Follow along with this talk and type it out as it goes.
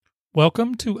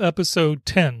Welcome to episode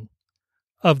 10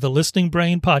 of the Listening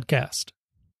Brain podcast.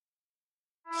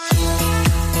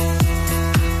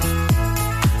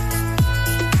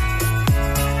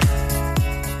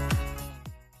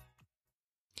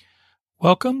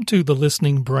 Welcome to the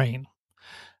Listening Brain.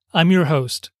 I'm your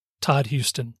host, Todd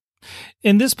Houston.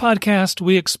 In this podcast,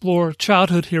 we explore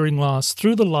childhood hearing loss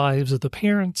through the lives of the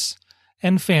parents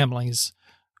and families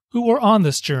who were on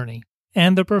this journey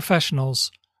and the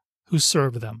professionals who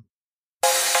serve them.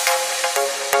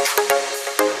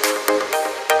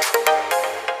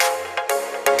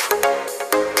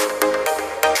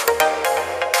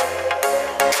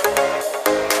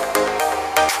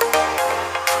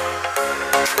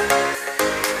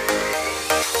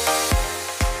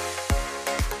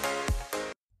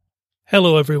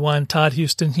 Hello, everyone. Todd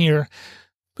Houston here.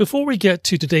 Before we get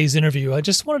to today's interview, I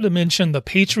just wanted to mention the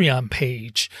Patreon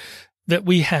page that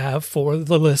we have for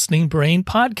the Listening Brain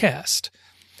podcast.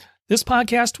 This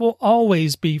podcast will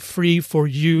always be free for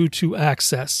you to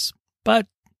access, but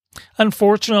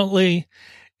unfortunately,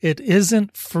 it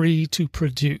isn't free to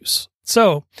produce.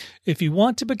 So, if you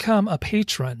want to become a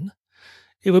patron,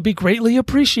 it would be greatly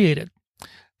appreciated.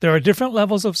 There are different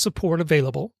levels of support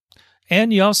available.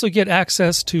 And you also get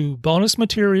access to bonus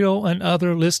material and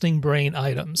other Listening Brain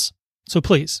items. So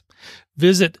please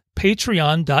visit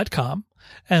patreon.com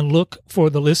and look for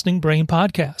the Listening Brain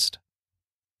podcast.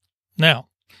 Now,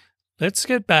 let's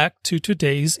get back to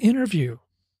today's interview.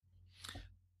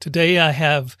 Today I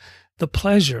have the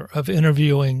pleasure of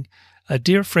interviewing a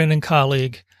dear friend and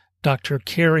colleague, Dr.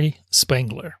 Carrie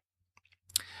Spangler.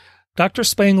 Dr.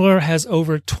 Spangler has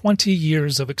over 20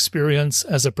 years of experience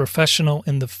as a professional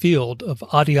in the field of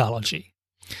audiology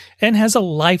and has a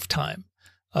lifetime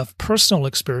of personal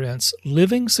experience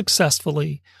living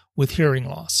successfully with hearing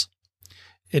loss.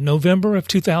 In November of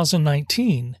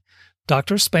 2019,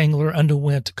 Dr. Spangler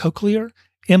underwent cochlear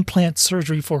implant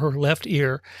surgery for her left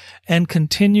ear and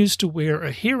continues to wear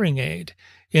a hearing aid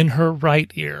in her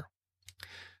right ear.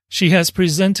 She has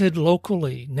presented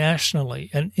locally, nationally,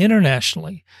 and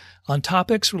internationally on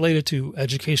topics related to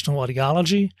educational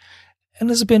audiology and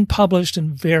has been published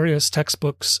in various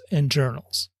textbooks and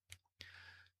journals.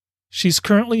 She's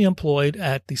currently employed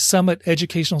at the Summit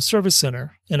Educational Service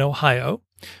Center in Ohio,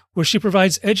 where she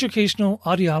provides educational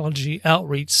audiology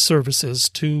outreach services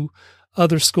to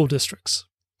other school districts.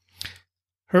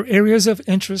 Her areas of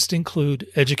interest include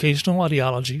educational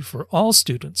audiology for all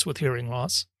students with hearing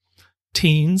loss,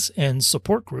 teens and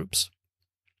support groups,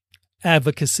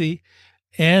 advocacy,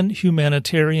 and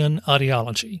humanitarian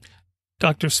audiology.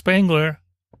 Dr. Spangler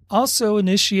also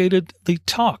initiated the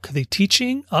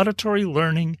Teaching Auditory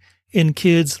Learning in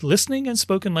Kids Listening and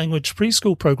Spoken Language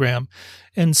preschool program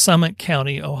in Summit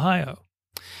County, Ohio.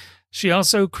 She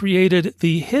also created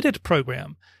the HIT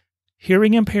program,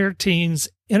 Hearing Impaired Teens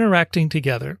Interacting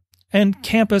Together, and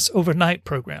Campus Overnight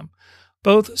program,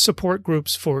 both support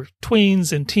groups for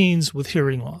tweens and teens with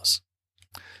hearing loss.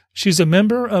 She's a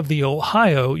member of the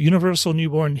Ohio Universal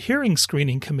Newborn Hearing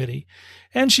Screening Committee,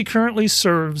 and she currently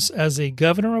serves as a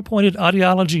governor-appointed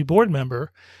audiology board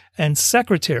member and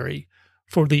secretary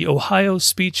for the Ohio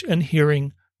Speech and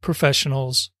Hearing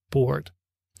Professionals Board.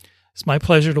 It's my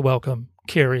pleasure to welcome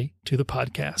Carrie to the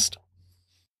podcast.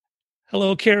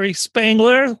 Hello, Carrie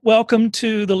Spangler. Welcome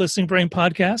to the Listening Brain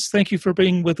podcast. Thank you for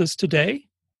being with us today.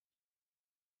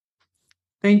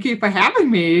 Thank you for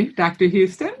having me, Dr.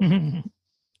 Houston.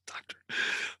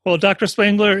 Well, Dr.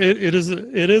 Spangler, it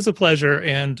is a pleasure,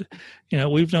 and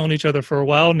we've known each other for a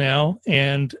while now,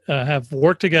 and have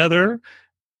worked together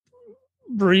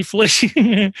briefly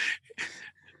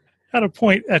at a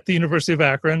point at the University of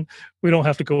Akron. We don't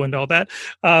have to go into all that,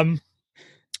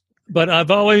 but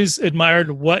I've always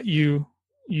admired what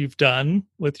you've done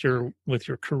with your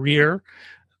career,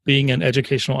 being an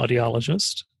educational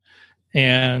audiologist,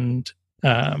 and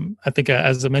I think,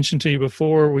 as I mentioned to you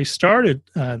before we started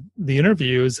the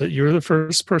interview, is that you're the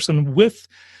first person with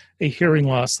a hearing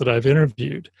loss that I've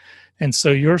interviewed. And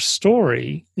so your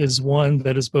story is one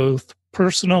that is both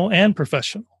personal and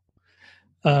professional.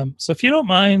 So if you don't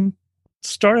mind,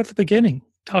 start at the beginning.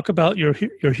 Talk about your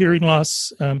hearing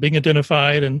loss, being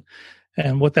identified,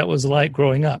 and what that was like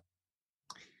growing up.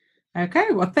 Okay,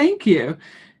 well, thank you.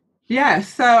 Yeah,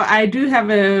 so I do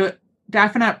have a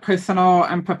definite personal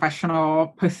and professional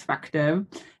perspective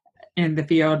in the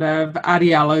field of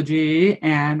audiology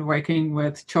and working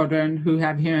with children who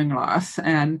have hearing loss.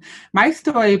 And my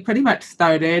story pretty much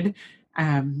started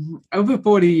over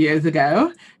 40 years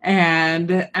ago.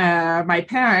 And my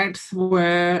parents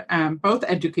were both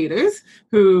educators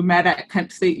who met at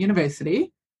Kent State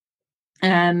University.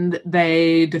 And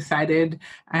they decided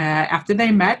after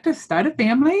they met to start a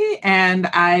family, and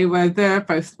I was the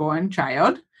firstborn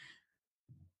child.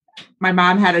 My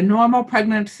mom had a normal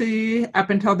pregnancy up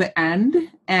until the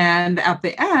end. And at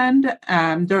the end,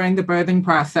 during the birthing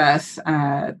process,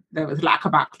 there was lack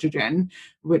of oxygen,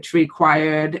 which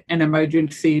required an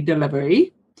emergency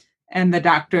delivery. And the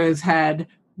doctors had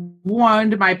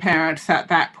warned my parents at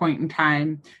that point in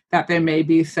time that there may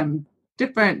be some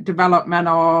different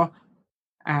developmental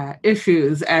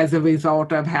issues as a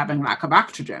result of having lack of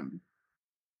oxygen.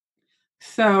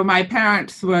 So my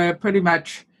parents were pretty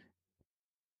much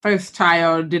first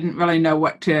child, didn't really know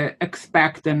what to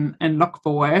expect and look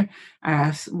for.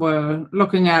 We're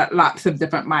looking at lots of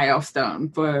different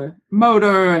milestones for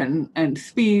motor and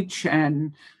speech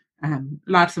and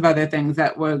lots of other things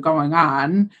that were going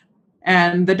on.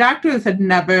 And the doctors had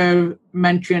never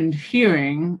mentioned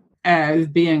hearing as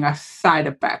being a side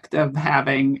effect of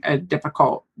having a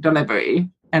difficult delivery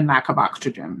and lack of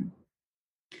oxygen.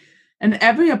 And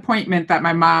every appointment that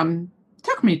my mom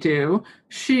took me to,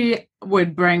 she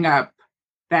would bring up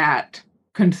that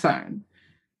concern.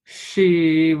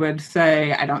 She would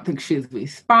say, I don't think she's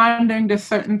responding to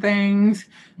certain things.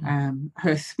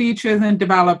 Her speech isn't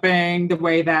developing the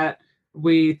way that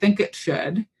we think it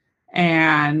should.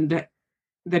 And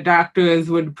the doctors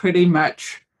would pretty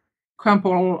much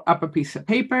crumple up a piece of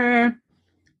paper,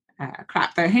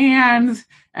 clap their hands,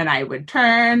 and I would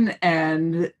turn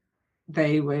and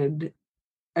they would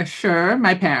assure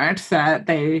my parents that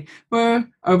they were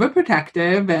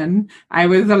overprotective and I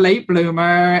was a late bloomer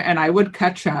and I would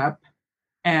catch up.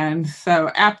 And so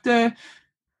after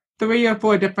 3 or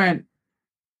 4 different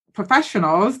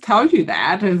professionals tell you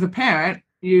that as a parent,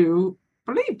 you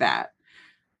believe that.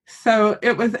 So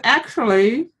it was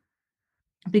actually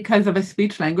because of a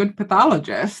speech language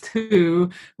pathologist who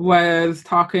was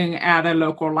talking at a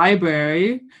local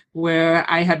library where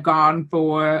I had gone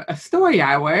for a story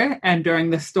hour. And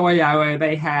during the story hour,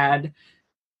 they had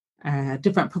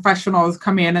different professionals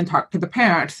come in and talk to the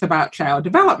parents about child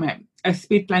development. A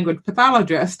speech language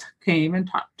pathologist came and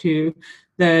talked to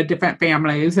the different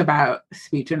families about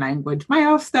speech and language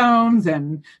milestones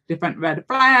and different red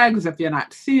flags if you're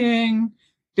not seeing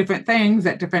different things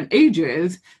at different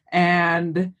ages.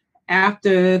 And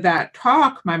after that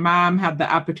talk, my mom had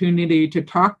the opportunity to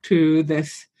talk to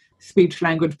this speech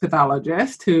language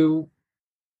pathologist who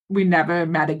we never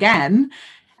met again.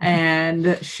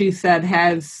 And she said,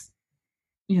 has,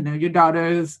 your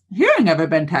daughter's hearing ever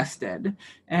been tested?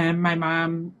 And my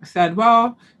mom said,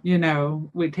 well,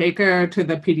 we take her to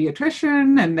the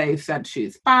pediatrician and they said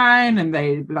she's fine. And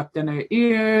they looked in her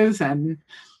ears and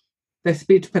the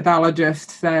speech pathologist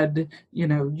said,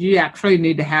 you actually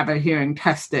need to have a hearing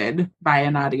tested by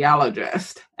an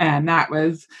audiologist. And that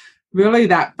was really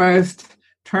that first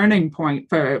turning point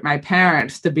for my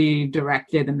parents to be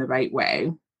directed in the right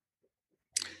way.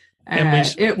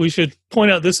 And we should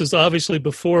point out this is obviously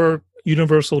before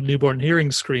universal newborn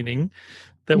hearing screening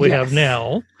that we have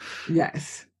now.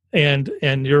 Yes. And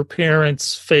your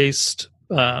parents faced,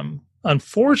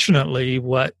 unfortunately,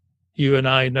 what you and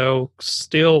I know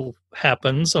still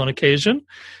happens on occasion.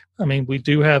 I mean, we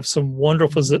do have some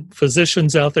wonderful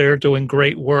physicians out there doing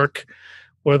great work,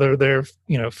 whether they're,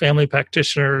 family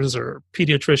practitioners or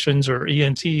pediatricians or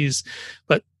ENTs.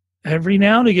 But every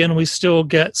now and again, we still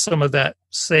get some of that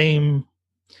same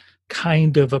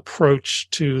kind of approach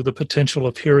to the potential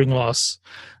of hearing loss,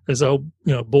 as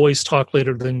boys talk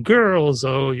later than girls.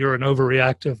 Oh, you're an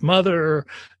overreactive mother.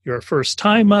 You're a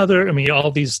first-time mother. I mean,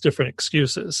 all these different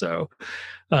excuses. So,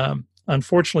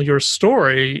 unfortunately, your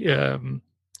story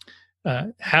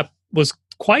was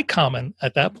quite common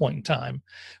at that point in time.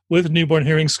 With newborn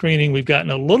hearing screening, we've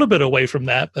gotten a little bit away from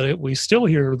that, but we still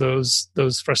hear those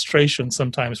frustrations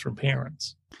sometimes from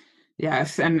parents.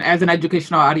 Yes, and as an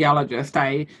educational audiologist,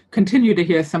 I continue to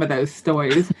hear some of those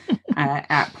stories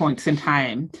at points in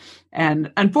time.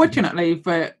 And unfortunately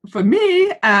for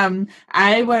me,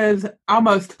 I was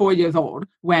almost 4 years old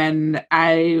when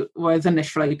I was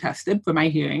initially tested for my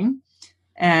hearing.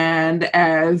 And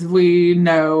as we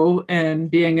know, in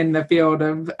being in the field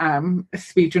of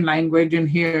speech and language and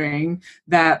hearing,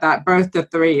 that birth to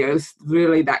 3 is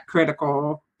really that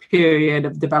critical period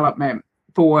of development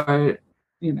for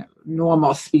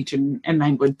normal speech and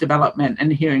language development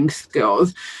and hearing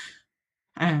skills.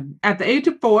 At the age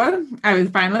of 4, I was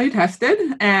finally tested,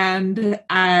 and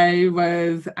I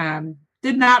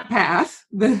did not pass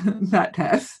that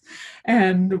test,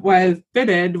 and was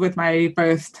fitted with my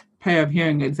first pair of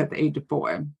hearing aids at the age of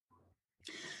 4.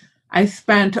 I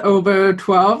spent over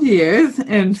 12 years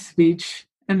in speech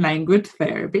and language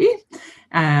therapy,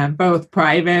 both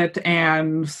private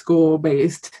and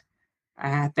school-based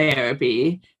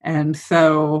therapy. And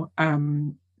so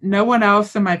no one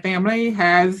else in my family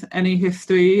has any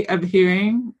history of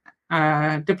hearing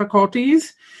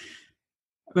difficulties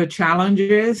or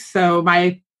challenges. So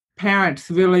my parents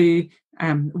really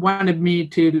wanted me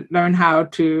to learn how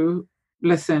to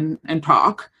listen and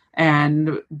talk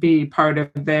and be part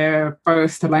of their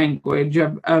first language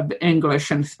of English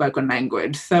and spoken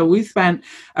language. So we spent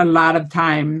a lot of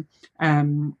time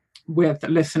with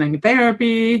listening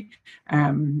therapy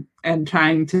and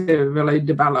trying to really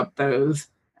develop those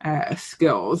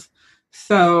skills.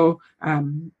 So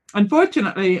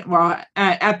unfortunately, well,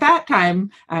 at that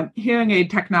time, hearing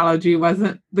aid technology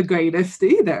wasn't the greatest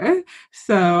either.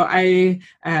 So I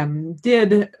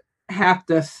did have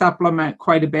to supplement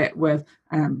quite a bit with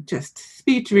just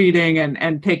speech reading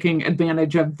and taking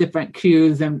advantage of different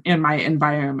cues in my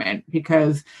environment,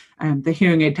 because the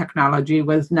hearing aid technology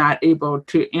was not able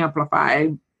to amplify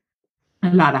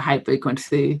a lot of high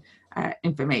frequency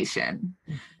information.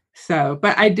 So,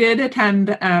 but I did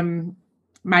attend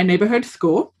my neighborhood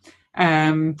school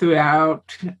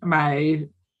throughout my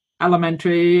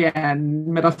elementary and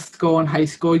middle school and high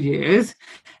school years,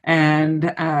 and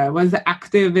was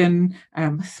active in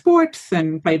sports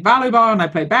and played volleyball, and I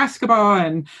played basketball,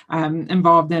 and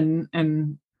involved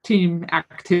in team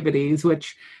activities,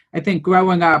 which I think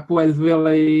growing up was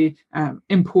really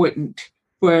important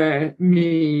for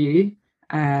me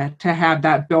to have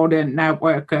that built-in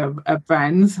network of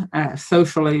friends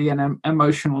socially and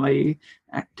emotionally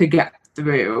to get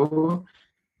through,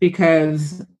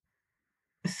 because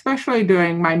especially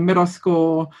during my middle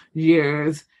school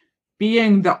years,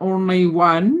 being the only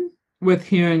one with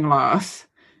hearing loss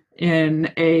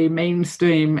in a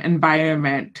mainstream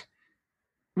environment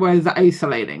was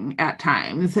isolating at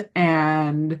times.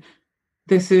 And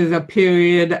this is a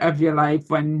period of your life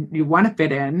when you want to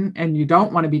fit in and you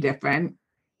don't want to be different,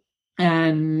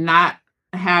 and not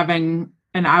having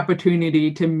an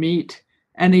opportunity to meet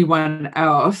anyone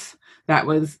else that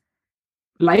was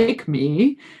like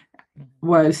me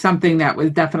was something that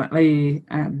was definitely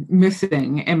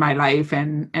missing in my life.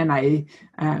 And I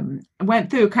went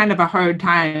through kind of a hard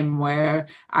time where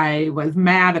I was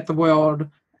mad at the world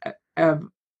of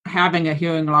having a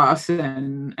hearing loss,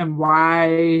 and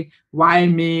why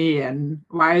me, and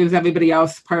why is everybody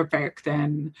else perfect,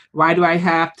 and why do I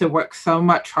have to work so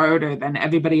much harder than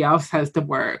everybody else has to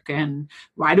work, and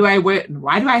why do I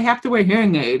have to wear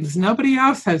hearing aids? Nobody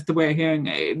else has to wear hearing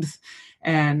aids.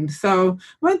 And so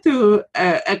went through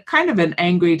a kind of an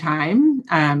angry time,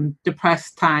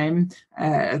 depressed time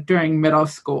during middle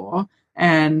school.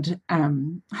 And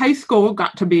high school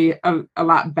got to be a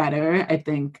lot better, I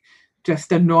think.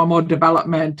 Just a normal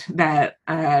development that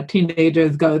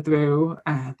teenagers go through.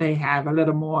 They have a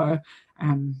little more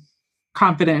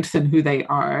confidence in who they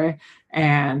are.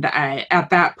 And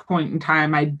at that point in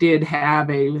time, I did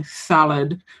have a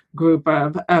solid group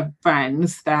of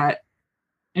friends that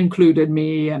included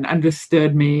me and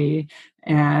understood me.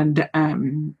 And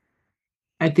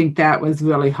I think that was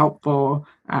really helpful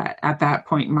at that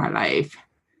point in my life.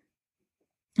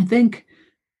 I think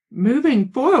moving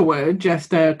forward, just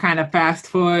to kind of fast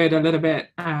forward a little bit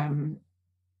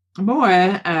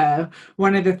more,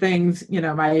 one of the things,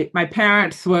 my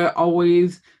parents were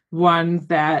always ones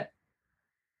that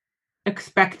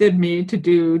expected me to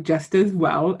do just as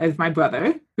well as my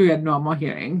brother, who had normal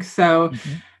hearing. So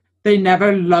they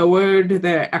never lowered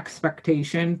their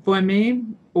expectation for me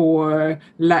or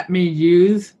let me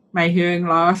use my hearing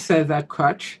loss as a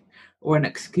crutch or an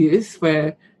excuse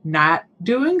for not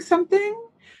doing something.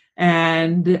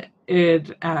 And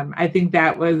I think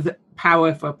that was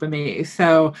powerful for me.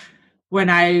 So when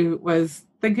I was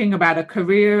thinking about a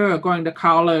career or going to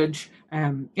college,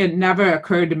 it never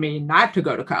occurred to me not to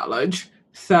go to college.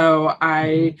 So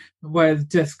I was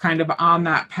just kind of on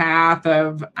that path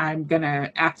of,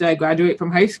 after I graduate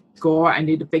from high school, I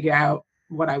need to figure out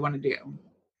what I want to do.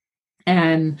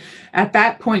 And at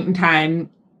that point in time,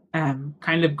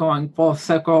 kind of going full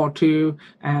circle to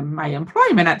my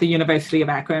employment at the University of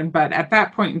Akron. But at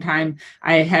that point in time,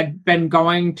 I had been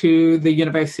going to the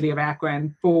University of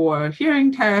Akron for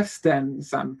hearing tests and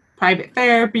some private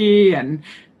therapy and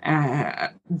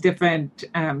different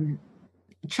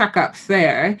checkups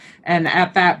there. And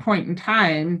at that point in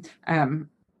time,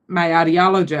 my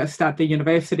audiologist at the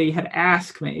university had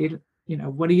asked me,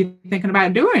 what are you thinking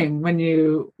about doing when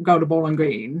you go to Bowling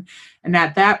Green? And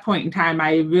at that point in time,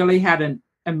 I really had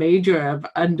a major of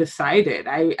undecided.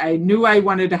 I knew I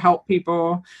wanted to help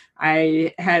people.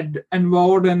 I had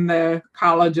enrolled in the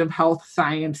College of Health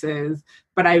Sciences,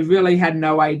 but I really had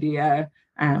no idea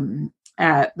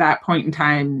at that point in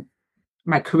time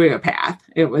my career path.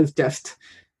 It was just,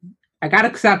 I got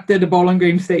accepted to Bowling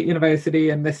Green State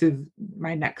University, and this is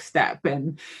my next step.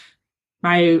 And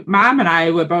my mom and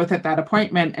I were both at that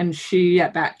appointment, and she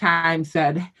at that time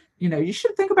said, you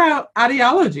should think about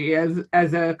audiology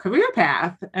as a career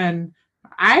path. And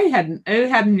it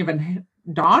hadn't even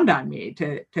dawned on me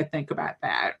to think about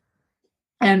that.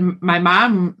 And my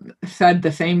mom said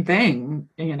the same thing.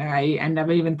 I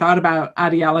never even thought about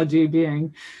audiology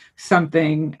being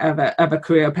something of a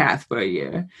career path for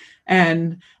you.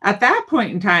 And at that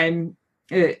point in time,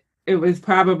 it was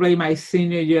probably my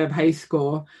senior year of high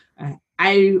school.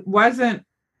 I wasn't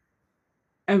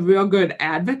a real good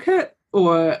advocate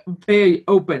or very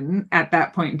open at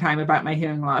that point in time about my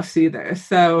hearing loss either.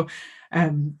 So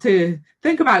to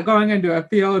think about going into a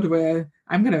field where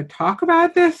I'm going to talk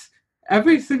about this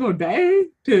every single day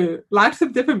to lots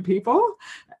of different people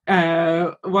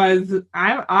was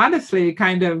honestly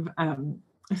kind of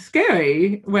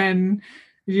scary when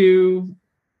you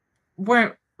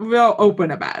weren't real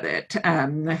open about it.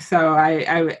 So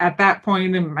I at that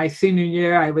point in my senior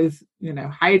year, I was,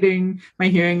 hiding my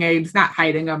hearing aids, not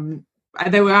hiding them.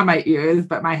 They were on my ears,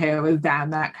 but my hair was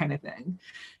down, that kind of thing.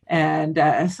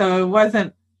 And so it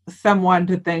wasn't someone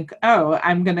to think, oh,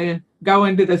 I'm going to go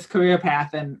into this career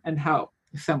path and help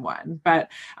someone. But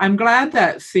I'm glad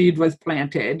that seed was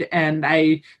planted, and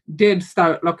I did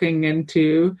start looking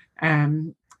into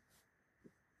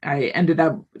I ended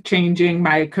up changing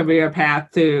my career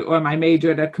path or my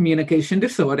major to communication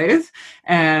disorders,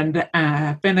 and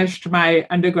finished my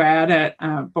undergrad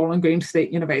at Bowling Green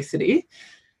State University,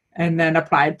 and then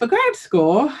applied for grad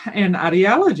school in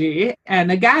audiology.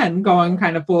 And again, going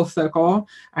kind of full circle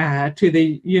got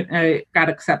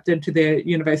accepted to the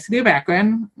University of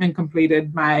Akron and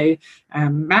completed my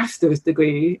master's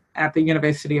degree at the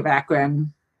University of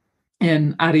Akron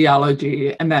in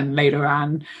audiology, and then later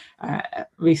on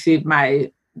received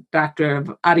my Doctor of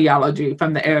Audiology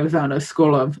from the Arizona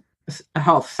School of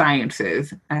Health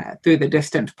Sciences through the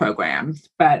distance programs.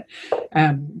 But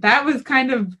that was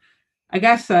kind of, I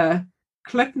guess, a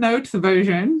Cliff Notes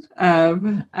version of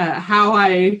how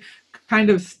I kind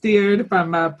of steered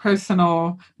from a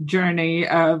personal journey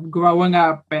of growing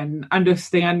up and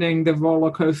understanding the roller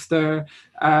coaster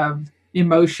of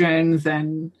emotions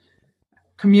and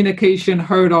communication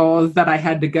hurdles that I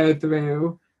had to go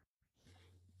through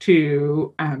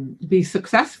to be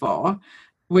successful,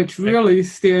 which really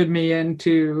steered me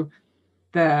into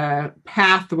the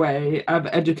pathway of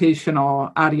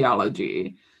educational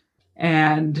audiology.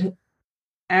 And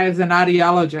as an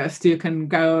audiologist, you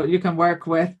can work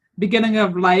with beginning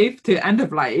of life to end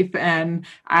of life. And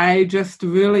I just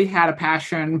really had a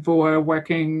passion for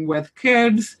working with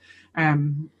kids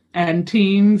and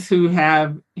teens who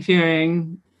have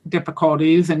hearing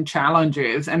difficulties and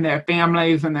challenges, and their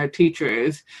families and their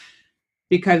teachers,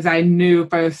 because I knew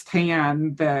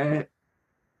firsthand the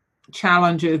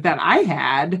challenges that I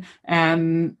had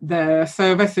and the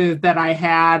services that I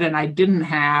had and I didn't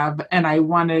have. And I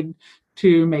wanted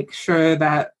to make sure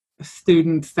that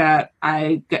students that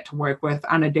I get to work with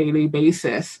on a daily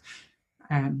basis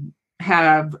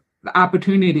have the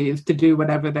opportunities to do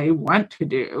whatever they want to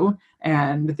do.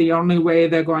 And the only way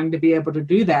they're going to be able to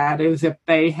do that is if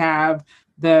they have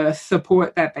the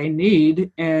support that they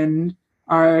need in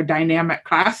our dynamic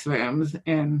classrooms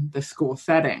in the school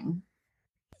setting.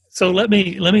 So let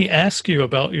me ask you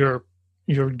about your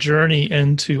journey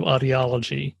into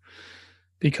audiology,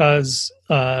 because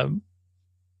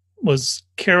was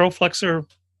Carol Flexer,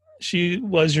 she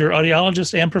was your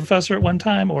audiologist and professor at one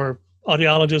time, or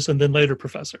audiologist and then later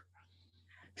professor?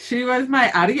 She was my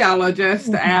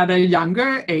audiologist at a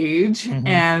younger age,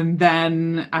 and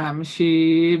then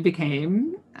she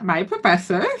became my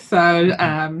professor. So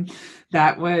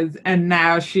that was, and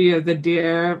now she is a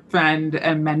dear friend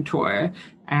and mentor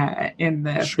in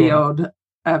the field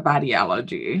of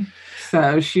audiology.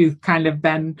 So she's kind of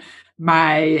been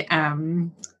my,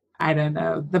 I don't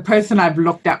know, the person I've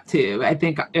looked up to. I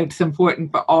think it's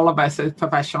important for all of us as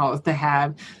professionals to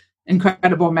have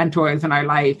incredible mentors in our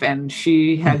life, and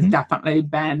she has definitely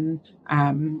been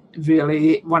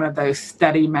really one of those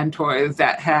steady mentors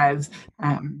that has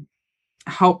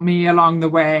helped me along the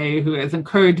way, who has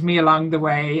encouraged me along the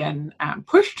way, and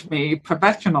pushed me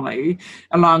professionally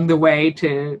along the way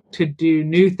to do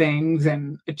new things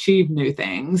and achieve new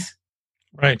things.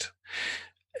 Right.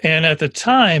 And at the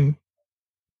time,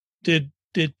 did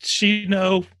she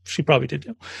know? She probably did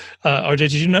know, or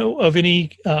did you know of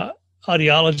any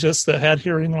audiologist that had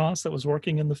hearing loss that was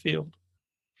working in the field?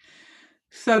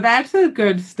 So that's a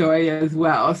good story as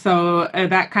well. So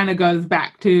that kind of goes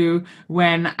back to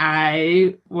when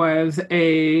I was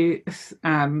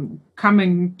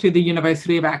coming to the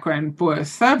University of Akron for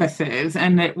services,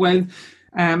 and it was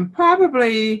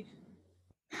probably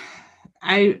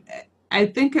I I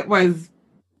think it was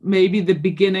maybe the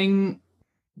beginning,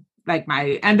 like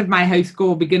my end of my high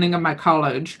school, beginning of my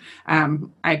college.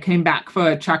 I came back for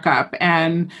a checkup,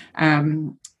 and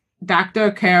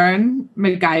Dr. Karen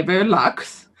McGyver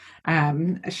Lux,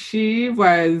 she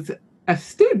was a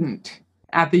student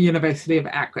at the University of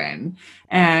Akron.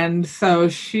 And so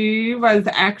she was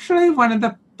actually one of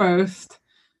the first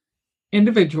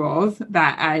individuals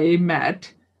that I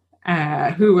met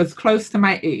who was close to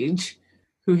my age,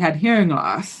 who had hearing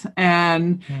loss.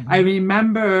 And I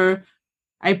remember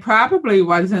I probably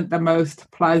wasn't the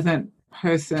most pleasant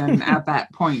person at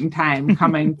that point in time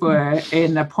coming for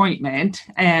an appointment,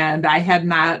 and I had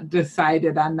not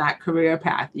decided on that career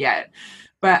path yet.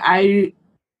 But I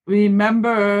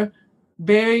remember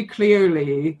very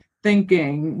clearly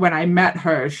thinking when I met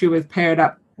her, she was paired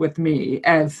up with me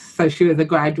so she was a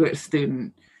graduate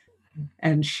student.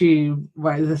 And she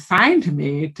was assigned to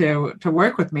me to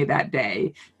work with me that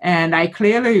day. And I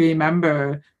clearly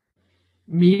remember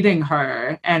meeting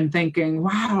her and thinking,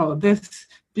 wow, this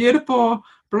beautiful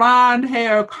blonde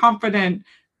hair, confident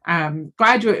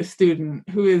graduate student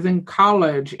who is in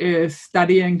college is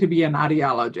studying to be an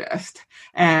audiologist.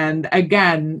 And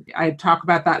again, I talk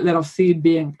about that little seed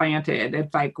being planted.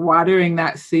 It's like watering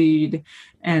that seed.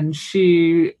 And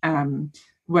she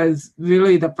was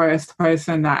really the first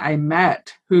person that I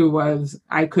met who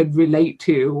I could relate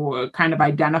to or kind of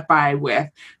identify with,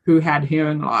 who had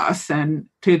hearing loss. And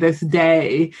to this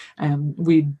day,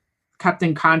 we kept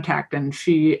in contact, and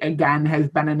she again has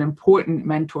been an important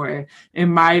mentor in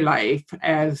my life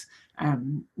as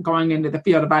going into the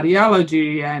field of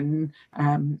audiology. And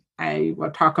I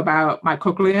will talk about my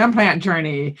cochlear implant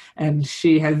journey, and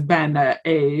she has been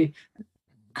a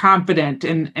confident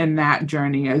in that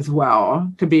journey as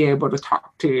well, to be able to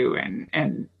talk to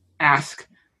and ask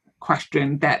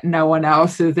questions that no one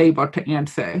else is able to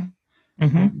answer.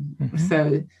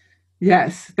 So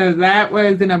yes, so that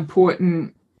was an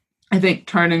important, I think,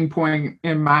 turning point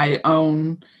in my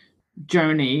own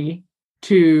journey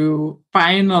to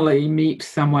finally meet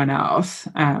someone else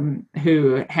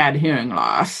who had hearing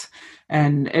loss.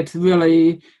 And it's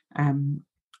really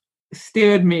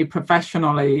steered me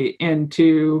professionally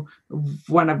into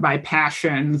one of my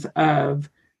passions of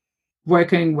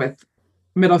working with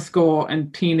middle school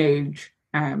and teenage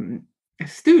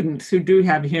students who do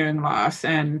have hearing loss,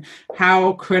 and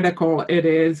how critical it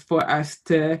is for us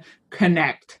to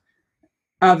connect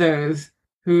others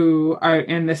who are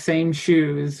in the same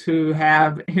shoes, who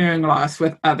have hearing loss,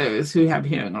 with others who have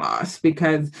hearing loss.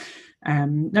 Because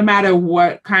no matter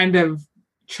what kind of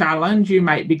challenge you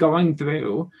might be going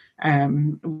through,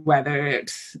 whether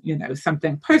it's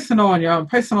something personal in your own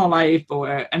personal life,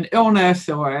 or an illness,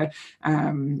 or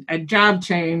a job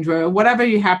change, or whatever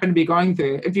you happen to be going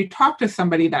through, if you talk to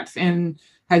somebody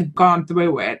has gone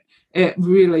through it, it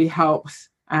really helps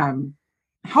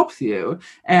you.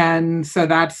 And so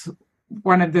that's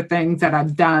one of the things that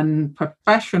I've done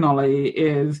professionally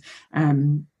is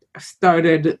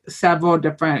started several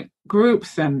different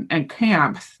groups and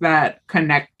camps that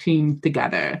connect teens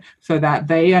together, so that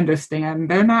they understand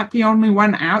they're not the only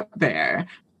one out there,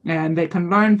 and they can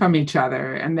learn from each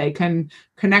other, and they can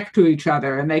connect to each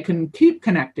other, and they can keep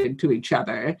connected to each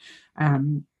other.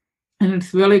 And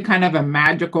it's really kind of a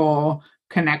magical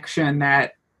connection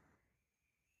that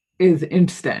is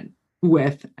instant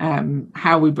with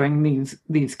how we bring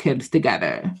these kids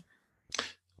together.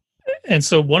 And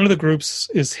so one of the groups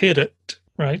is Hit It,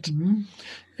 right?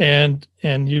 And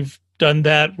you've done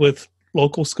that with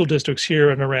local school districts here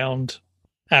and around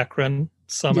Akron,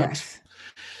 Summit. Yes.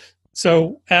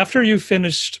 So after you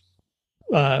finished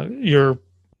your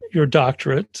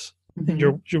doctorate,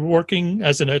 you're working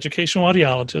as an educational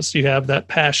audiologist. You have that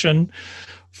passion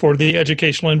for the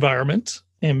educational environment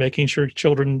and making sure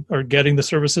children are getting the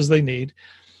services they need.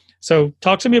 So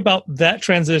talk to me about that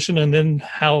transition, and then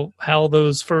how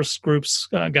those first groups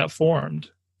got formed.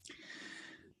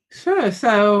 Sure.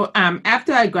 So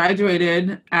after I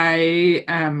graduated, I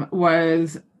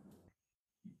was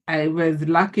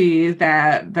lucky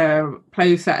that the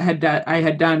place that I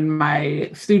had done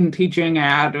my student teaching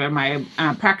at, or my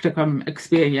practicum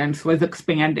experience, was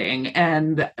expanding.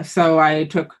 And so I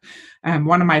took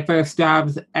one of my first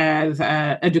jobs as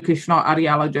an educational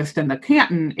audiologist in the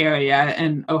Canton area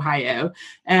in Ohio.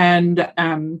 And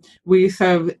we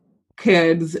serve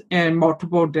kids in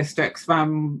multiple districts,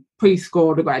 from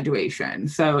preschool to graduation,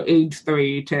 so age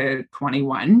 3 to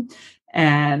 21.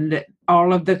 And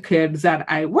all of the kids that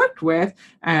I worked with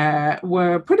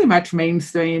were pretty much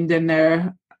mainstreamed in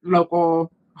their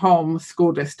local home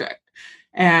school district.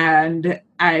 And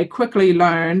I quickly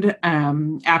learned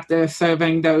after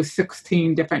serving those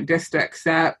 16 different districts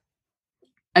that,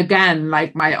 again,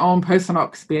 like my own personal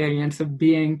experience of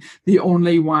being the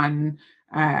only one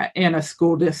in a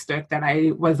school district that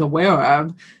I was aware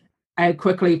of, I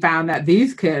quickly found that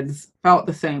these kids felt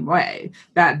the same way,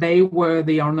 that they were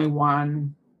the only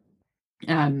one,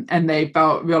 and they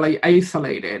felt really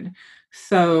isolated.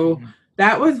 So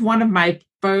that was one of my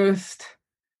first,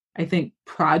 I think,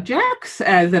 projects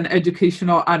as an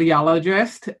educational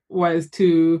audiologist, was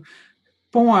to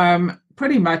form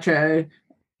pretty much a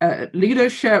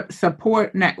leadership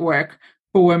support network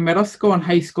for middle school and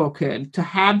high school kids to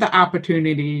have the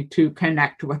opportunity to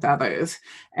connect with others.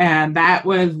 And that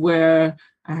was where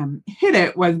HIT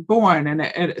IT was born, and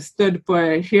it stood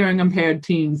for Hearing Impaired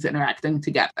Teens Interacting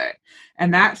Together.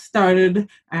 And that started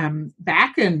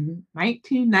back in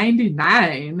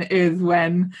 1999 is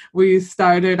when we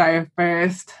started our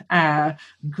first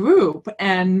group.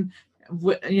 And,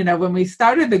 when we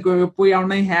started the group, we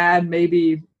only had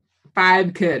maybe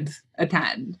 5 kids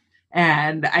attend.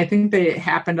 And I think they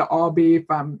happened to all be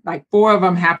from, like 4 of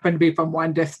them happened to be from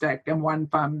one district and 1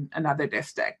 from another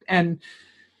district. And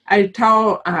I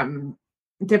tell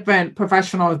different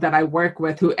professionals that I work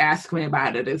with who ask me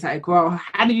about it, is like, well,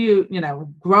 how do you,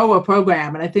 grow a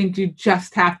program? And I think you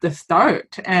just have to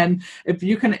start. And if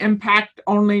you can impact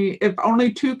if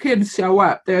only 2 kids show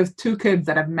up, there's 2 kids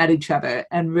that have met each other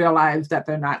and realize that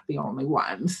they're not the only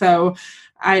one. So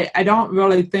I don't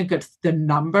really think it's the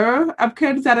number of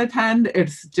kids that attend.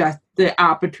 It's just the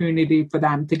opportunity for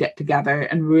them to get together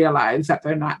and realize that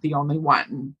they're not the only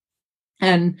one.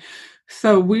 And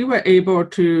so we were able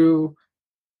to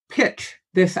pitch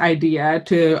this idea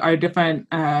to our different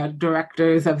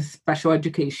directors of special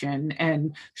education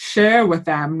and share with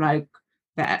them like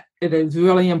that it is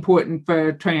really important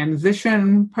for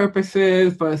transition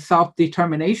purposes, for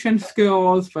self-determination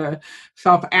skills, for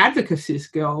self-advocacy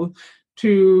skills,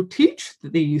 to teach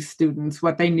these students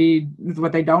what they need,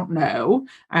 what they don't know,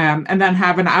 and then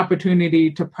have an opportunity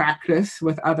to practice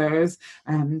with others,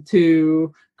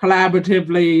 to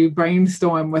collaboratively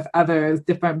brainstorm with others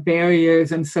different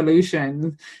barriers and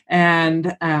solutions,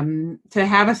 and to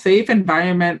have a safe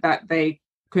environment that they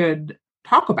could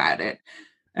talk about it.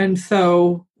 And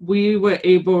so we were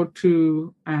able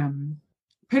to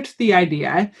pitch the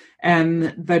idea,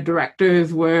 and the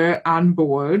directors were on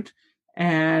board,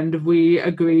 and we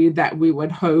agreed that we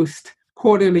would host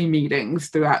quarterly meetings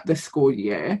throughout the school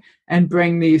year and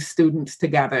bring these students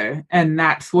together. And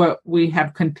that's what we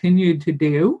have continued to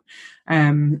do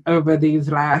over these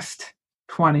last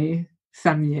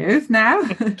 20-some years now.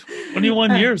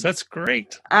 21 years, that's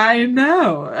great. I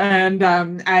know. And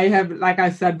I have, like I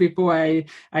said before,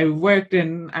 I worked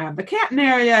in the Canton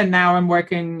area, and now I'm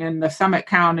working in the Summit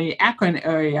County, Akron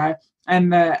area.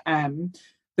 And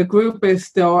the group is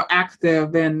still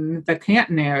active in the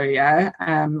Canton area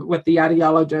with the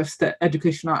audiologist, the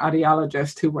educational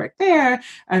audiologist who work there.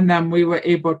 And then we were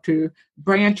able to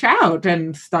branch out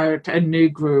and start a new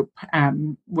group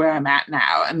where I'm at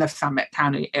now in the Summit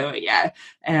County area.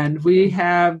 And we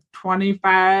have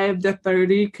 25 to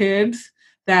 30 kids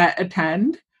that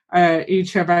attend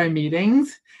each of our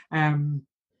meetings.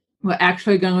 We're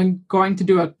actually going to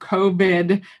do a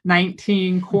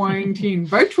COVID-19 quarantine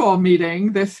virtual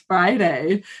meeting this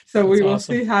Friday. So we will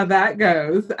see how that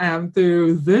goes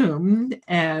through Zoom.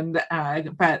 And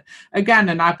but again,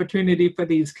 an opportunity for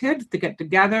these kids to get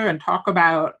together and talk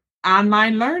about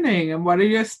online learning and what are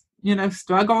your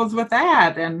struggles with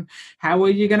that, and how are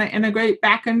you going to integrate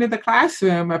back into the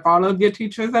classroom if all of your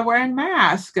teachers are wearing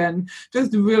masks, and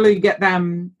just really get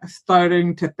them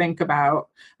starting to think about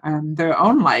their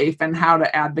own life and how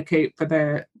to advocate for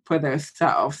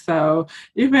themselves. So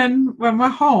even when we're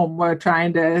home, we're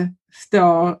trying to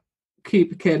still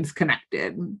keep kids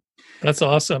connected. That's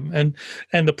awesome.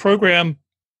 And the program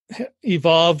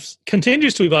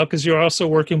continues to evolve, because you're also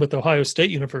working with Ohio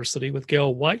State University with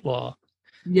Gail Whitelaw.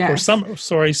 Yes.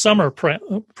 Summer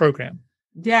program.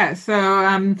 Yeah,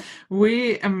 so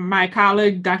my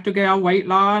colleague, Dr. Gail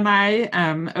Whitelaw, and I,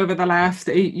 over the last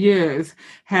 8 years,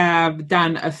 have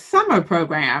done a summer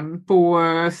program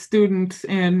for students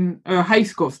high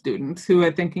school students who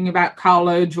are thinking about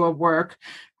college or work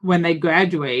when they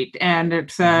graduate. And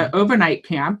it's an overnight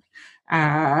camp.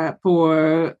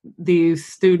 for these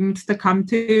students to come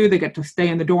to. They get to stay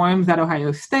in the dorms at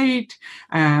Ohio State.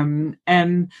 And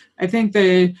I think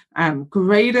the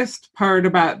greatest part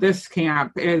about this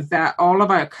camp is that all of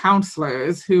our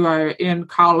counselors who are in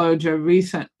college or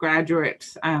recent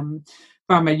graduates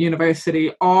from a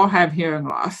university all have hearing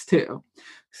loss too.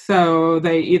 So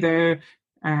they either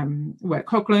wear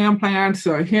cochlear implants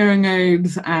or hearing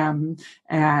aids, and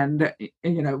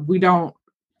we don't.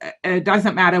 It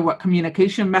doesn't matter what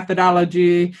communication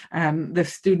methodology the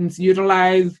students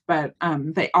utilize, but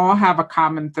they all have a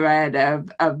common thread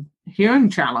of hearing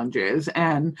challenges,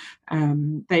 and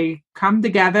they come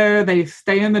together. They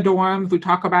stay in the dorms. We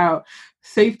talk about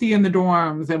safety in the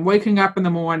dorms and waking up in the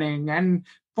morning and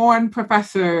foreign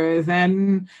professors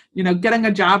and, getting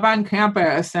a job on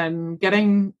campus and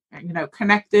getting,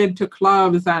 connected to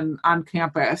clubs on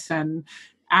campus and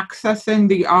accessing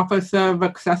the Office of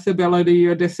Accessibility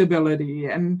or Disability.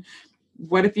 And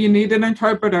what if you need an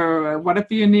interpreter? What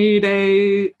if you need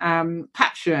a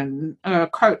caption,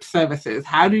 CART services?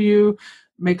 How do you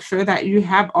make sure that you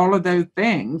have all of those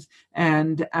things?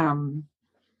 And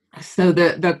so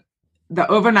the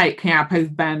overnight camp has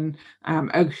been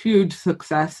a huge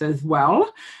success as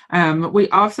well. We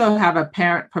also have a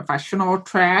parent professional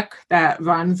track that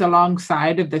runs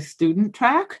alongside of the student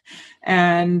track,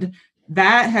 and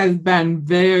that has been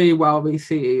very well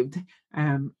received.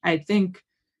 I think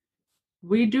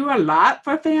we do a lot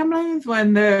for families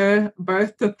when they're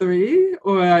birth to 3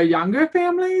 or younger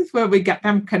families, where we get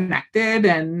them connected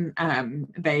and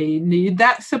they need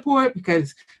that support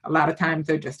because a lot of times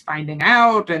they're just finding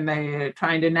out and they're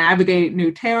trying to navigate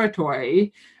new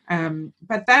territory.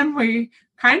 But then we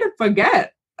kind of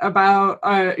forget about,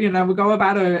 we go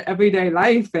about our everyday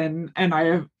life and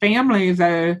our families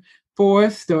are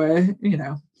forced or,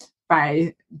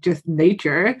 by just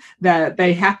nature, that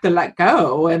they have to let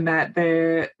go and that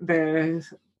their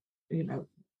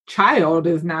child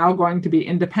is now going to be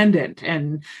independent.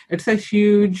 And it's a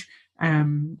huge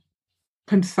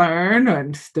concern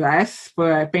and stress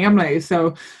for families.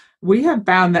 So we have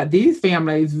found that these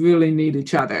families really need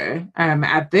each other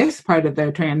at this part of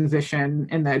their transition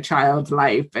in their child's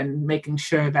life, and making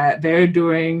sure that they're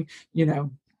doing,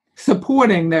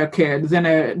 supporting their kids in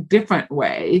a different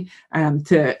way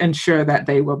to ensure that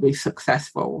they will be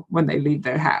successful when they leave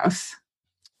their house.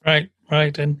 Right.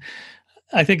 And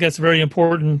I think that's very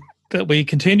important that we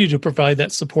continue to provide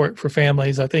that support for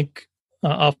families. I think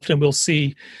often we'll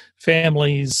see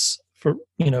families for,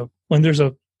 when there's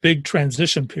a big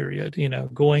transition period,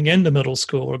 going into middle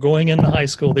school or going into high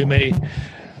school, they may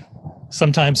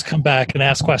sometimes come back and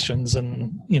ask questions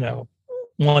and,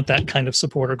 want that kind of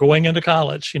support, or going into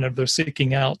college, they're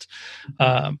seeking out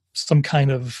some kind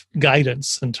of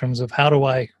guidance in terms of how do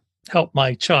I help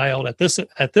my child at this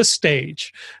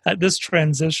stage, at this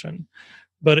transition.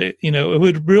 But it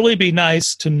would really be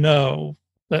nice to know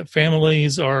that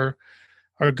families are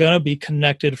going to be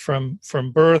connected from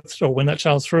birth or when that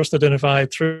child's first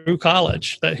identified through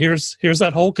college, that here's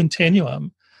that whole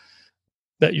continuum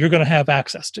that you're going to have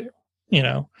access to,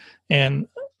 and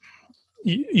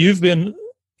you've been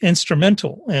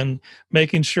instrumental in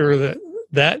making sure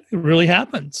that really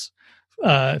happens.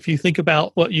 If you think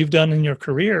about what you've done in your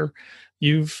career,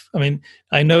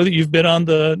 I know that you've been on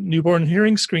the newborn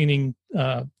hearing screening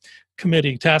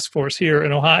committee task force here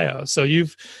in Ohio. So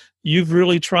you've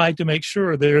really tried to make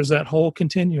sure there's that whole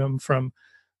continuum from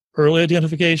early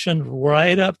identification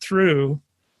right up through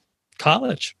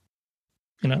college,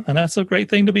 and that's a great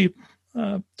thing to be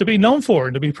known for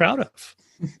and to be proud of.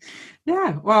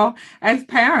 Yeah, well, as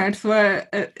parents,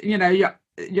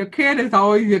 your kid is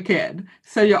always your kid.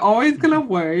 So you're always going to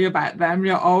worry about them.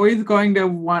 You're always going to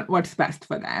want what's best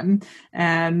for them.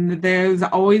 And there's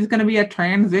always going to be a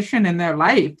transition in their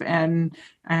life. And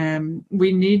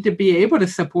we need to be able to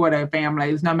support our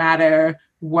families no matter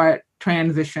what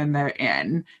transition they're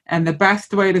in. And the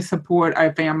best way to support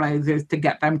our families is to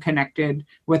get them connected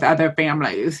with other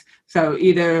families. So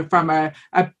either from a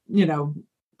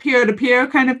peer-to-peer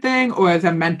kind of thing, or as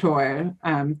a mentor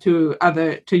to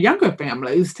younger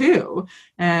families too.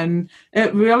 And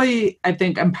it really, I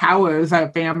think, empowers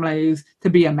our families to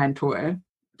be a mentor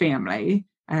family.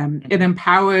 It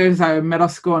empowers our middle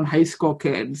school and high school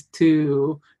kids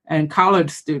and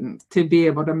college students to be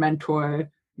able to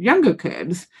mentor younger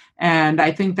kids. And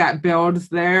I think that builds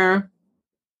their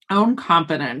own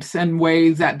confidence in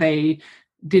ways that they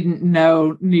didn't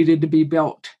know needed to be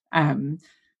built.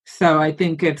 So I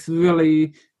think it's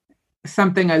really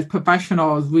something as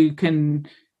professionals we don't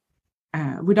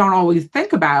always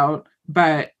think about,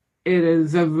 but it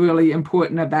is a really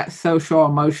important of that social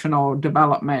emotional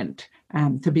development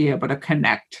to be able to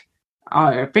connect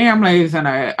our families and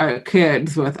our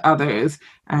kids with others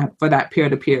for that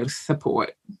peer-to-peer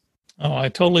support. Oh, I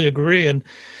totally agree. And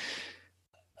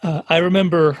I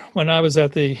remember when I was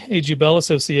at the A.G. Bell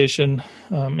Association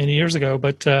many years ago,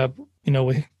 but,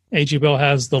 A.G. Bell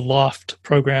has the LOFT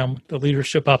program, the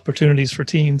Leadership Opportunities for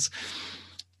Teens.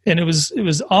 And it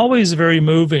was always very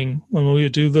moving when we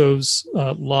would do those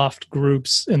LOFT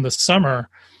groups in the summer,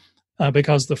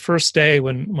 because the first day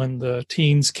when the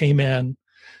teens came in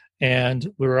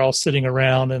and we were all sitting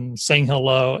around and saying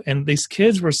hello, and these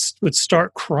kids would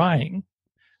start crying,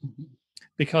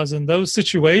 because in those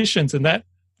situations, in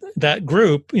that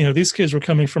group, these kids were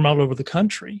coming from all over the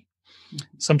country,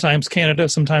 sometimes Canada,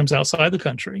 sometimes outside the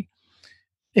country.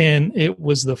 And it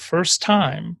was the first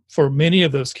time for many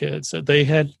of those kids that they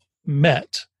had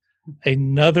met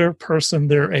another person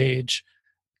their age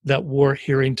that wore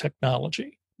hearing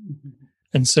technology.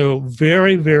 And so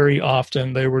very, very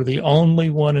often they were the only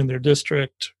one in their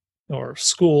district or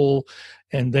school,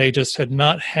 and they just had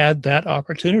not had that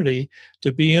opportunity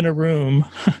to be in a room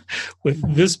with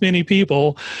this many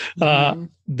people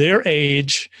their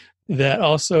age that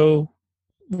also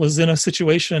was in a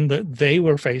situation that they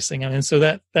were facing. And so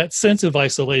that sense of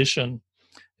isolation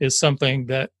is something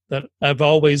that I've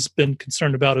always been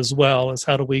concerned about as well, is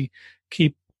how do we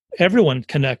keep everyone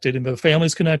connected, and the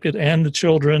families connected and the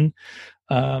children,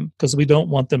 because we don't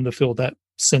want them to feel that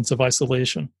sense of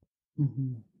isolation.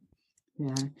 Mm-hmm.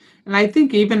 Yeah. And I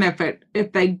think even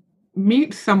if they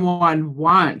meet someone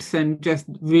once and just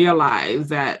realize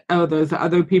that, oh, there's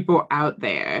other people out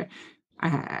there,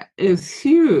 is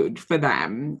huge for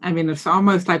them. I mean, it's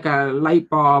almost like a light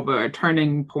bulb or a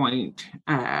turning point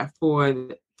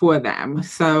for them.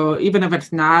 So even if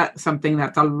it's not something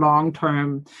that's a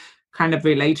long-term kind of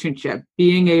relationship,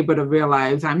 being able to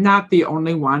realize I'm not the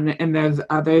only one and there's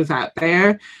others out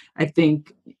there, I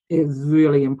think is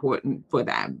really important for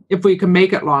them. If we can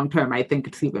make it long-term, I think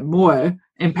it's even more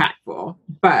impactful.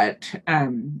 But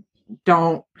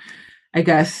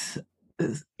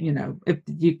if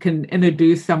you can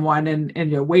introduce someone in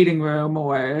your waiting room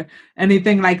or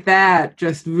anything like that,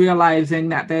 just realizing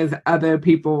that there's other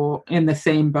people in the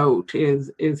same boat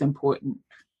is important.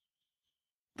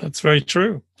 That's very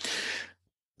true.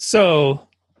 So,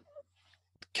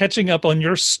 catching up on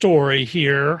your story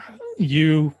here,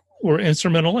 you were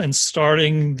instrumental in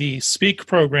starting the SPEAK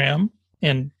program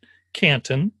in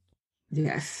Canton.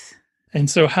 Yes. And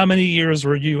so how many years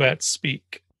were you at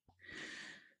SPEAK?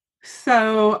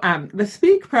 So the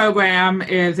SPEAK program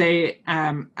is a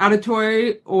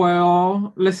auditory,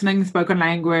 oral, listening, spoken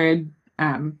language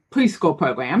preschool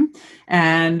program.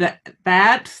 And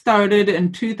that started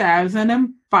in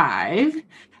 2005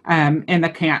 in the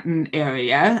Canton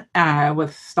area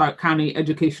with Stark County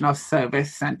Educational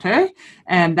Service Center.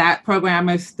 And that program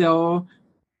is still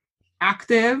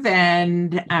active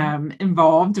and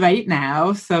involved right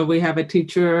now. So we have a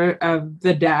teacher of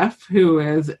the deaf who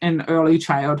is in early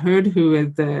childhood, who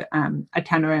is the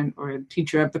itinerant or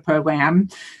teacher of the program.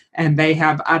 And they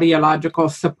have audiological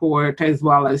support as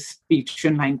well as speech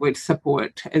and language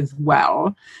support as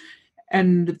well.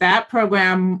 And that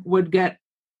program would get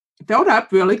filled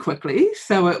up really quickly.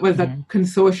 So it was a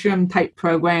consortium type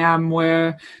program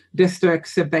where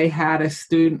districts, if they had a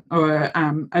student or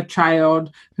a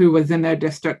child who was in their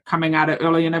district coming out of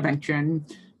early intervention,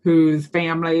 whose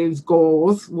family's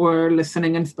goals were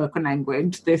listening and spoken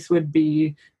language, this would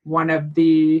be one of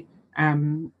the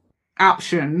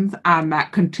options on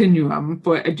that continuum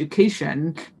for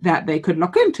education that they could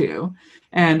look into.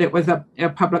 And it was a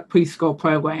public preschool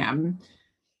program.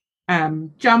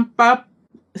 Jump up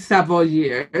several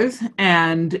years,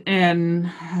 and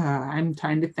in I'm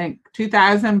trying to think,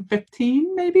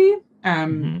 2015 maybe,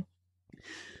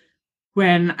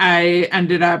 when I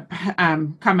ended up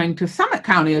coming to Summit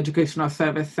County Educational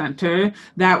Service Center,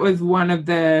 that was one of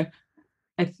the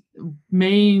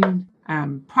main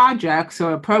projects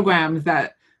or programs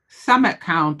that Summit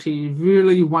County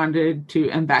really wanted to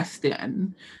invest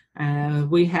in.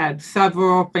 We had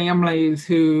several families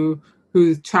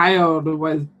whose child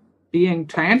was being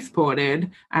transported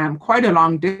quite a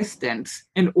long distance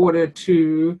in order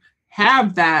to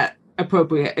have that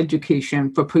appropriate education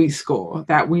for preschool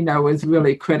that we know is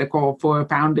really critical for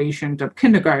foundations of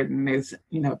kindergarten. Is,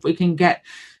 if we can get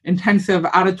intensive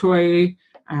auditory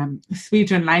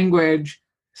speech and language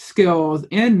skills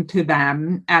into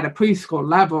them at a preschool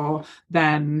level,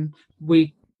 then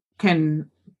we can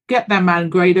get them on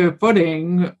greater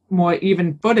footing, more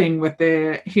even footing with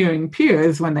their hearing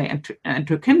peers when they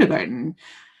enter kindergarten.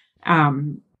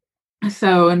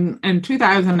 So in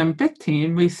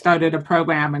 2015, we started a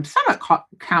program in Summit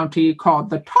County called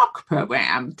the Talk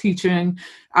Program, teaching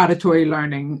auditory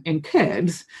learning in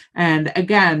kids. And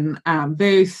again,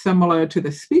 very similar to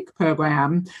the Speak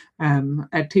program,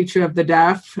 a teacher of the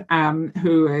deaf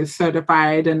who is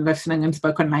certified in listening and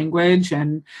spoken language.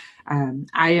 And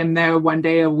I am there one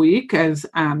day a week as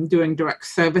doing direct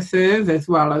services as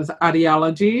well as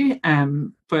audiology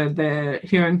for the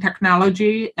hearing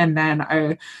technology. And then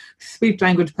our speech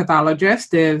language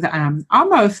pathologist is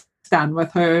almost done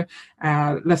with her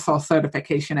LISL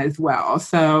certification as well.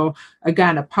 So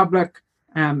again, a public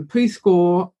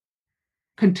preschool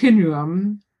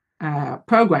continuum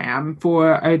program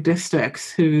for our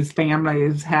districts whose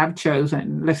families have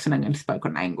chosen listening and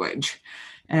spoken language.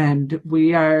 And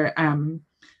we are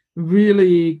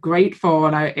really grateful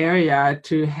in our area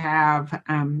to have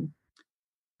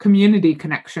community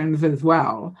connections as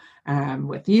well.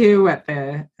 With you at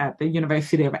the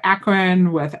University of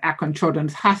Akron, with Akron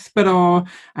Children's Hospital.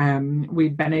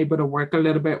 We've been able to work a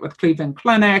little bit with Cleveland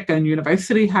Clinic and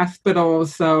University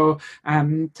Hospitals. So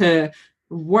to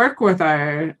work with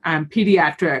our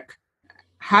pediatric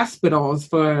hospitals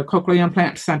for cochlear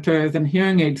implant centers and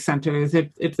hearing aid centers,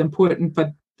 it's important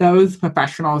for those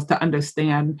professionals to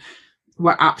understand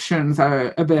what options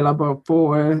are available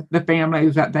for the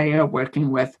families that they are working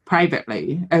with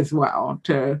privately as well,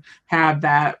 to have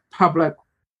that public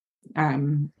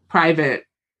private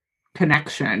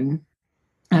connection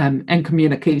and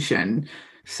communication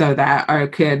so that our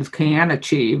kids can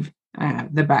achieve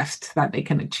the best that they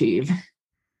can achieve.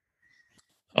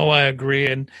 Oh, I agree.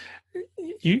 And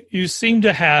you seem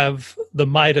to have the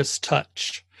Midas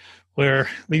touch, where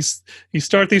you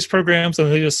start these programs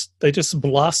and they just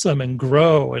blossom and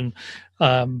grow, and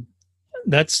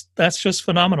that's just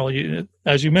phenomenal.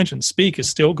 As you mentioned, Speak is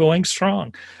still going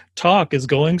strong, Talk is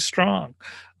going strong.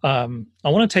 I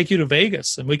want to take you to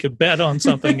Vegas and we could bet on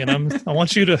something, and I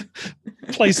want you to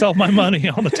place all my money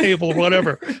on the table or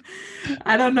whatever.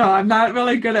 I don't know. I'm not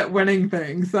really good at winning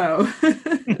things, so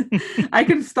I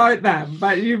can start them,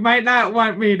 but you might not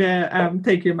want me to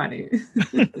take your money.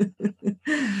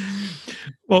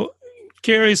 Well,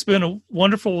 Carrie, it's been a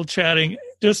wonderful chatting.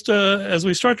 Just as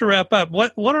we start to wrap up,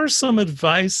 what are some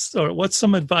advice, or what's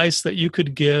some advice that you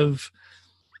could give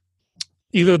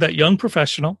either that young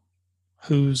professional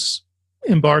who's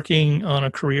embarking on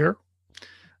a career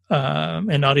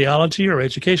in audiology or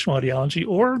educational audiology,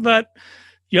 or that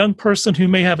young person who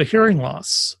may have a hearing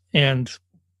loss, and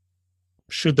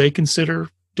should they consider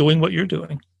doing what you're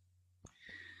doing?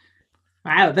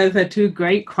 Wow, those are two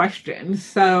great questions.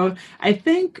 So I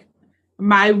think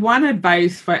my one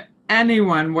advice for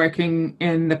anyone working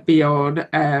in the field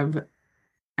of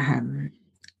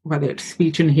whether it's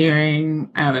speech and hearing,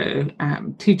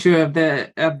 teacher of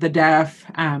the deaf,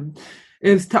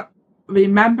 is to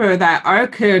remember that our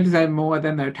kids are more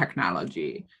than their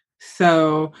technology.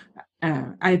 So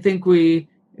I think we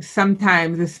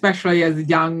sometimes, especially as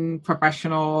young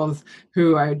professionals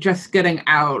who are just getting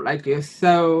out, like you're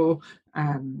so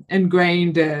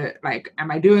ingrained like,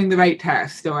 am I doing the right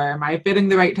test, or am I fitting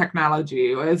the right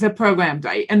technology, or is it programmed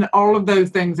right? And all of those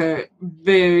things are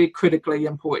very critically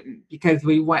important, because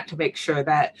we want to make sure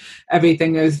that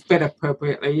everything is fit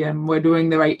appropriately and we're doing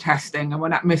the right testing and we're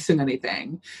not missing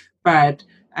anything. But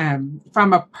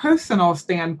from a personal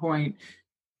standpoint,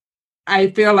 I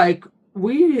feel like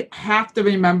we have to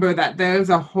remember that there's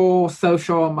a whole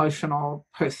social emotional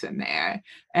person there,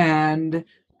 and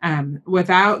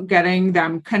without getting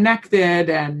them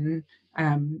connected and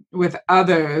with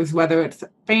others, whether it's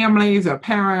families or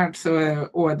parents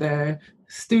or the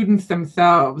students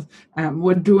themselves,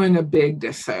 we're doing a big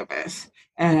disservice.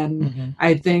 And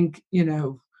I think,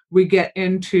 we get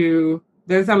into,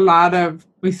 there's a lot of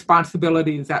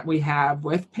responsibilities that we have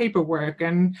with paperwork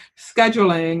and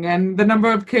scheduling and the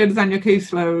number of kids on your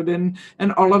caseload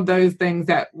and all of those things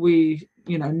that we,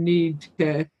 need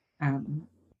to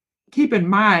keep in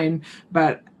mind.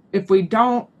 But if we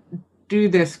don't do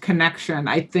this connection,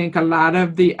 I think a lot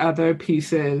of the other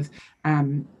pieces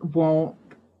won't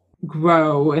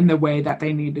grow in the way that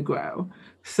they need to grow.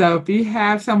 So if you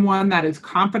have someone that is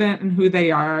confident in who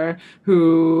they are,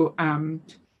 who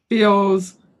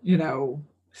feels,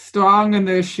 strong in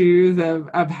their shoes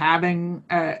of having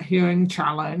a hearing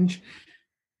challenge,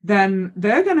 then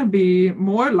they're going to be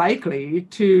more likely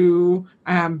to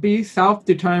be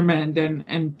self-determined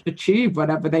and achieve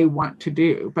whatever they want to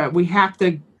do. But we have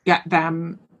to get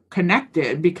them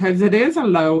connected, because it is a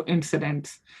low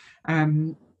incidence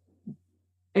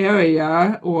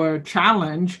area or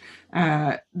challenge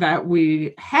that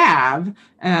we have.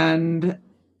 And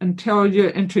until you're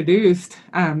introduced,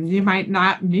 you might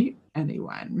not meet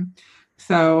anyone.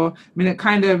 So, I mean, it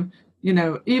kind of,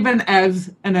 even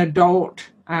as an adult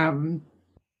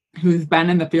who's been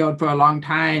in the field for a long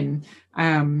time,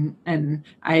 and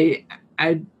I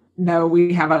know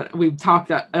we've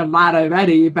talked a lot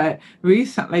already, but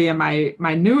recently in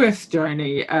my newest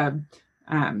journey of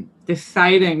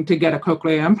deciding to get a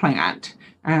cochlear implant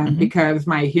because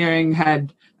my hearing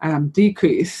had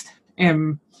decreased,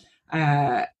 and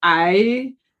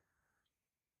I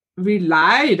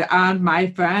relied on my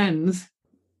friends,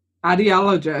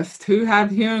 audiologists who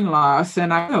have hearing loss,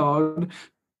 and I told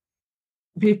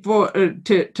before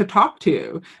to talk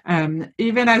to,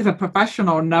 even as a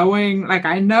professional, knowing, like,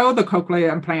 I know the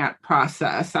cochlear implant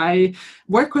process. I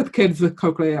work with kids with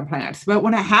cochlear implants, but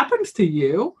when it happens to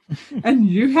you and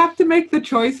you have to make the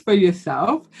choice for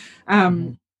yourself,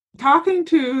 talking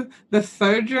to the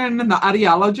surgeon and the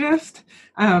audiologist,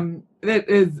 that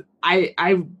is,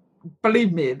 I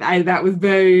believe me, that was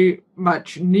very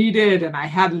much needed, and I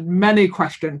had many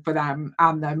questions for them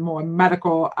on the more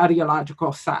medical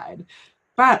audiological side.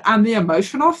 But on the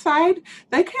emotional side,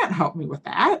 they can't help me with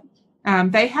that.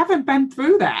 They haven't been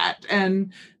through that.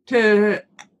 And to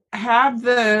have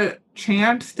the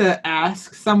chance to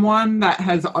ask someone that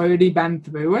has already been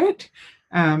through it,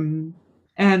 and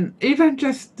even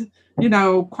just,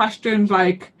 questions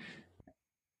like,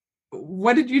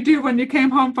 what did you do when you came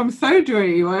home from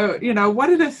surgery? Or, what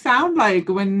did it sound like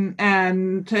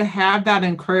and to have that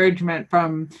encouragement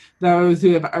from those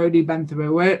who have already been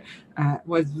through it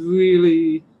was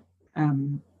really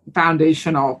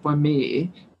foundational for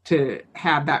me to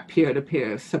have that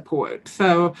peer-to-peer support.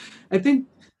 So I think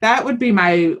that would be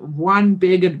my one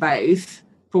big advice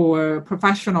for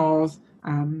professionals,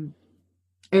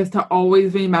 is to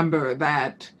always remember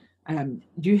that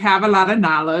you have a lot of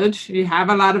knowledge, you have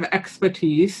a lot of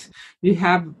expertise, you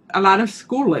have a lot of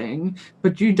schooling,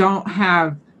 but you don't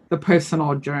have the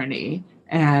personal journey.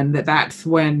 And that's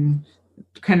when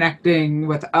connecting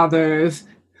with others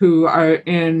who are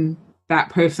in that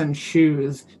person's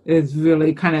shoes is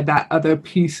really kind of that other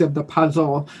piece of the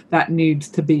puzzle that needs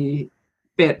to be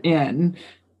fit in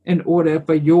order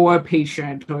for your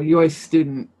patient or your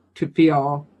student to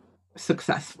feel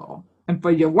successful and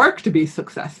for your work to be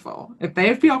successful. If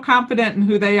they feel confident in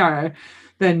who they are,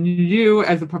 then you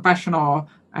as a professional,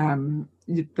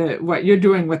 what you're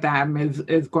doing with them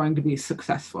is going to be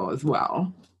successful as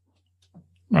well.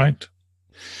 Right.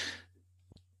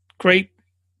 Great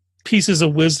pieces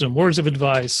of wisdom, words of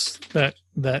advice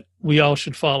that we all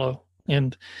should follow.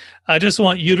 And I just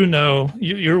want you to know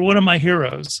you're one of my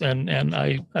heroes, and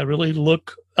I really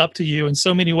look up to you in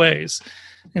so many ways.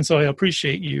 And so I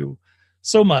appreciate you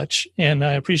so much. And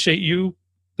I appreciate you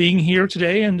being here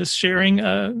today and just sharing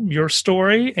your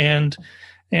story. And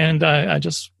I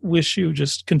just wish you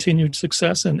just continued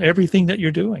success in everything that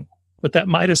you're doing with that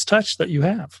Midas touch that you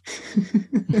have.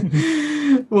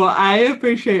 Well, I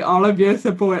appreciate all of your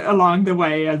support along the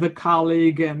way as a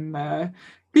colleague in the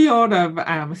field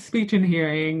of speech and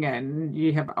hearing. And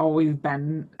you have always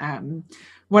been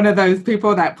one of those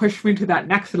people that pushed me to that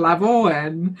next level,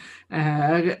 and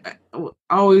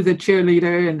always a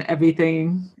cheerleader in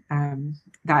everything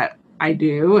that I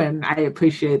do. And I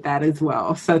appreciate that as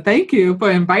well. So thank you for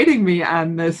inviting me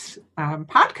on this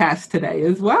podcast today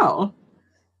as well.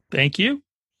 Thank you.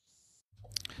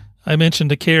 I mentioned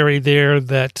to Carrie there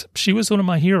that she was one of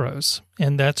my heroes,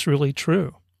 and that's really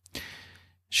true.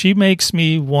 She makes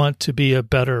me want to be a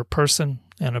better person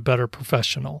and a better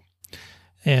professional.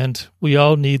 And we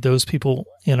all need those people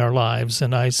in our lives,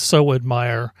 and I so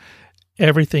admire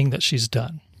everything that she's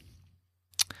done.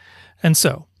 And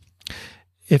so,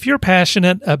 if you're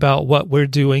passionate about what we're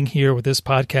doing here with this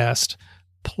podcast,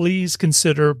 please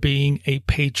consider being a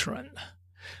patron.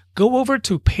 Go over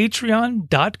to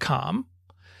patreon.com,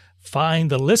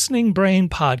 find the Listening Brain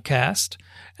podcast,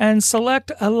 and select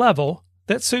a level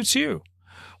that suits you.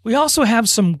 We also have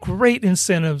some great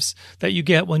incentives that you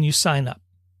get when you sign up.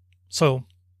 So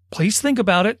please think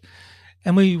about it,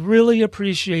 and we really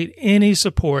appreciate any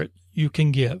support you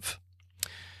can give.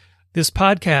 This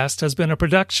podcast has been a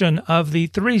production of the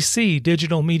 3C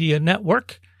Digital Media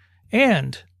Network,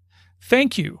 and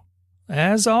thank you,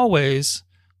 as always,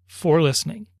 for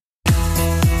listening.